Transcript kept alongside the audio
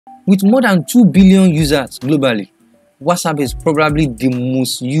With more than 2 billion users globally, WhatsApp is probably the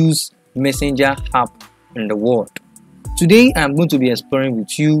most used messenger app in the world. Today, I'm going to be exploring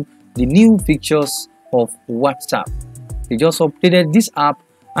with you the new features of WhatsApp. They just updated this app,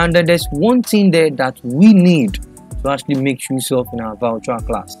 and then there's one thing there that we need to actually make use of in our virtual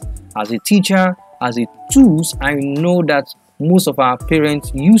class. As a teacher, as a tools, I know that most of our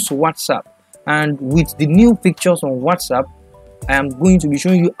parents use WhatsApp, and with the new features on WhatsApp, I am going to be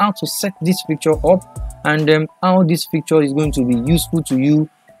showing you how to set this feature up and how this feature is going to be useful to you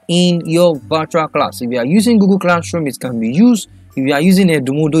in your virtual class. If you are using Google Classroom, it can be used. If you are using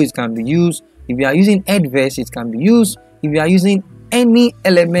Edmodo, it can be used. If you are using Edverse, it can be used. If you are using any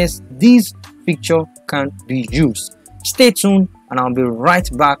LMS, this feature can be used. Stay tuned and I'll be right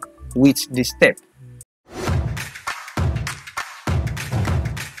back with the step.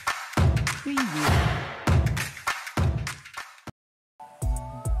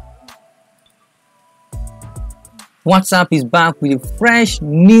 WhatsApp is back with a fresh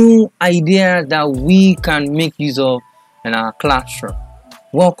new idea that we can make use of in our classroom.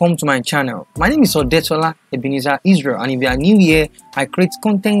 Welcome to my channel. My name is ODETOLA Israel, and if you are new here, I create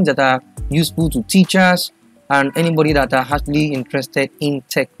content that are useful to teachers and anybody that are actually interested in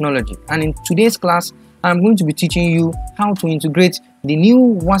technology. And in today's class, I'm going to be teaching you how to integrate the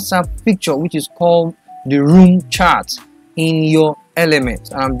new WhatsApp feature, which is called the room chat, in your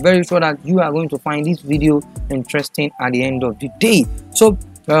elements. And I'm very sure that you are going to find this video interesting at the end of the day. So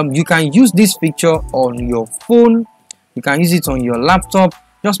you can use this feature on your phone, you can use it on your laptop.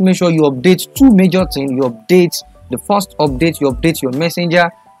 Just make sure you update two major things. You update the first update, you update your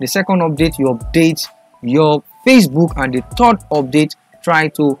messenger. The second update, you update your Facebook, and the third update, try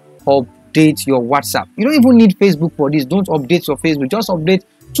to update your WhatsApp. You don't even need Facebook for this. Don't update your Facebook, just update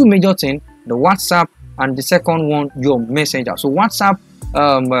two major things: the WhatsApp and the second one, your messenger. So WhatsApp,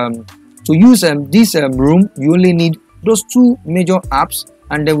 to use this room, you only need those two major apps,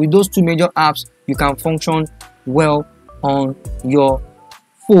 and then with those two major apps, you can function well on your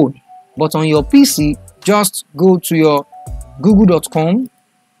phone. But on your PC, just go to your google.com,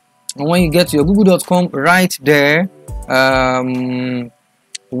 and when you get to your google.com, right there,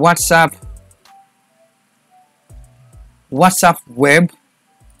 WhatsApp web.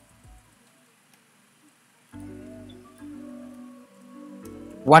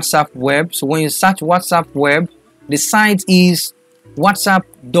 WhatsApp web. So when you search WhatsApp web, the site is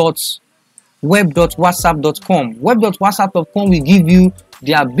web.whatsapp.com. Web.whatsapp.com will give you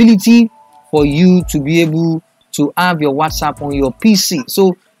the ability for you to be able to have your WhatsApp on your PC.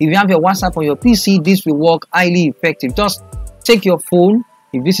 So if you have your WhatsApp on your PC, this will work highly effective. Just take your phone.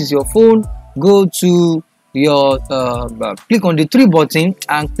 If this is your phone, go to your click on the three button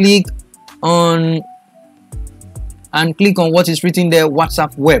and click on what is written there,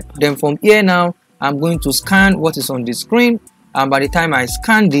 WhatsApp web. Then from here now, I'm going to scan what is on the screen, and by the time I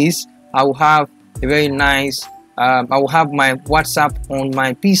scan this, I will have a very nice I will have my WhatsApp on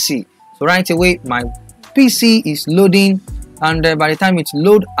my PC. So right away, my PC is loading, and by the time it's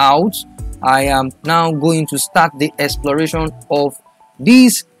load out, I am now going to start the exploration of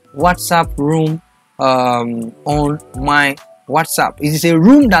this WhatsApp room on my WhatsApp. It is a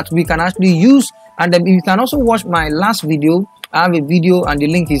room that we can actually use. And you can also watch my last video. I have a video, and the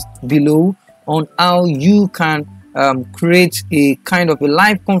link is below, on how you can create a kind of a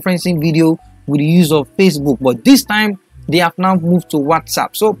live conferencing video with the use of Facebook. But this time, they have now moved to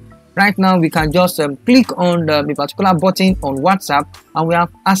WhatsApp. So right now, we can just click on the particular button on WhatsApp, and we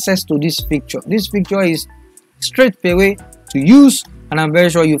have access to this feature. This feature is straight away to use, and I'm very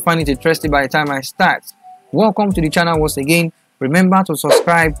sure you find it interesting by the time I start. Welcome to the channel once again. Remember to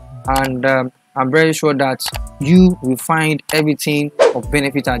subscribe, and I'm very sure that you will find everything of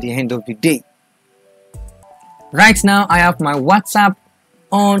benefit at the end of the day. Right now, I have my WhatsApp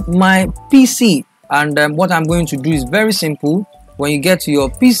on my PC, and what I'm going to do is very simple. When you get to your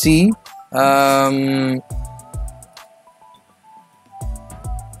PC,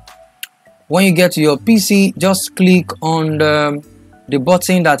 just click on the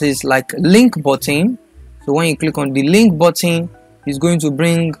button that is like link button. So when you click on the link button, it's going to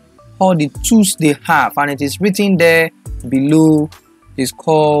bring all the tools they have, and it is written there below. It's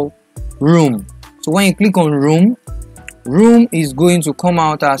called room. So when you click on room is going to come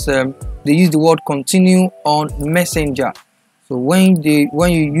out as they use the word continue on messenger. So when you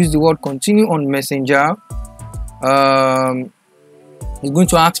use the word continue on messenger, it's going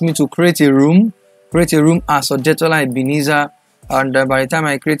to ask me to create a room as ODETOLA Ebenezer, and by the time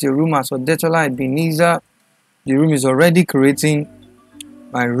I create a room as ODETOLA Ebenezer, the room is already creating.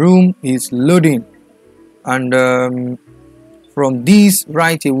 My room is loading, and from this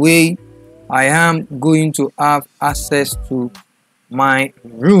right away, I am going to have access to my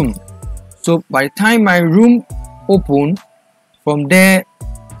room. So by the time my room open, from there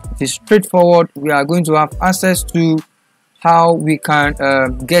it is straightforward. We are going to have access to how we can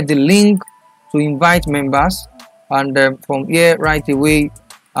get the link to invite members, and from here right away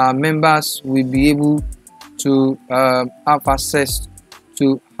members will be able to have access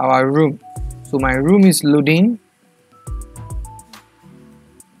to our room. So my room is loading.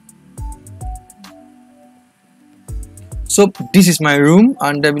 So this is my room,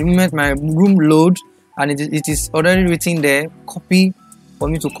 and the moment my room loads, and it is already written there, copy, for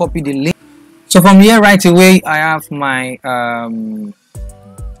me to copy the link. So from here right away I have my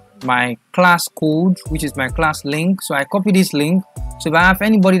my class code, which is my class link. So I copy this link. So if I have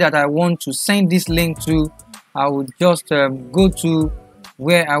anybody that I want to send this link to, I would just go to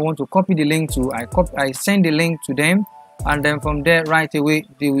where I want to copy the link to. I send the link to them, and then from there right away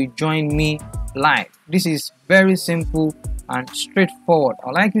they will join me live. This is very simple and straightforward.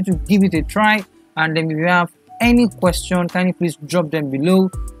 I'd like you to give it a try, and then if you have any question, can you please drop them below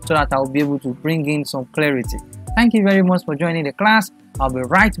so that I'll be able to bring in some clarity. Thank you very much for joining the class. I'll be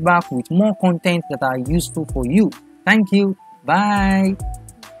right back with more content that are useful for you. Thank you. Bye.